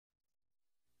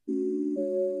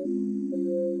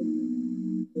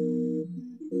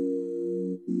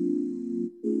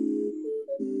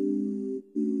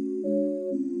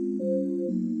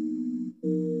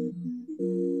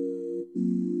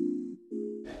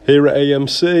Here at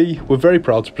AMC, we're very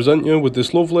proud to present you with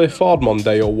this lovely Ford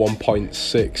Mondeo 1.6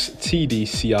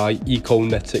 TDCI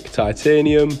ECOnetic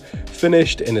titanium,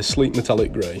 finished in a sleek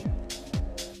metallic grey.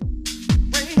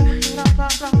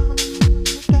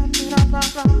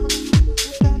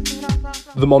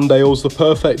 The Mondeo is the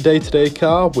perfect day-to-day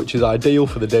car, which is ideal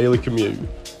for the daily commute.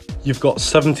 You've got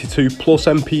 72 plus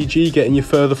MPG getting you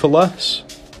further for less.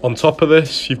 On top of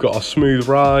this, you've got a smooth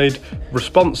ride,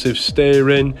 responsive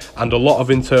steering, and a lot of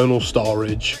internal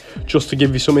storage. Just to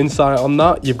give you some insight on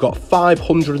that, you've got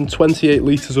 528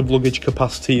 litres of luggage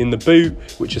capacity in the boot,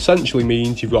 which essentially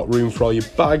means you've got room for all your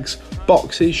bags,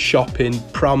 boxes, shopping,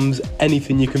 prams,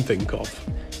 anything you can think of.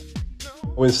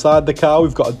 Inside the car,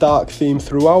 we've got a dark theme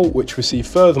throughout, which we see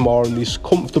furthermore in these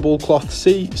comfortable cloth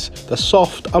seats. They're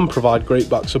soft and provide great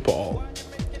back support.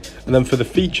 And then for the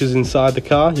features inside the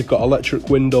car, you've got electric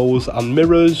windows and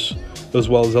mirrors, as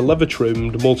well as a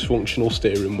leather-trimmed multifunctional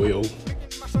steering wheel.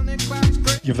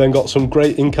 You've then got some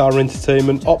great in-car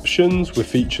entertainment options with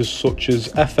features such as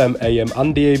FM, AM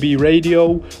and DAB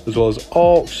radio, as well as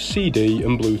aux, CD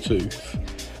and Bluetooth.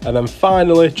 And then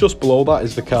finally, just below that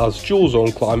is the car's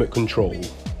dual-zone climate control.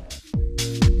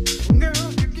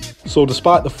 So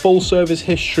despite the full service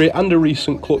history and a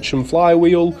recent clutch and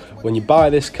flywheel, when you buy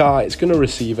this car it's going to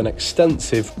receive an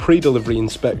extensive pre-delivery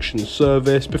inspection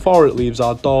service before it leaves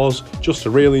our doors, just to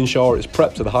really ensure it's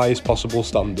prepped to the highest possible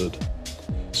standard.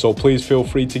 So please feel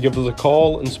free to give us a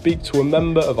call and speak to a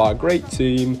member of our great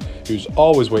team who's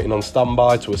always waiting on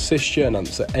standby to assist you and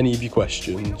answer any of your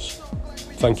questions.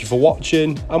 Thank you for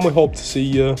watching, and we hope to see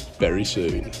you very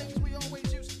soon.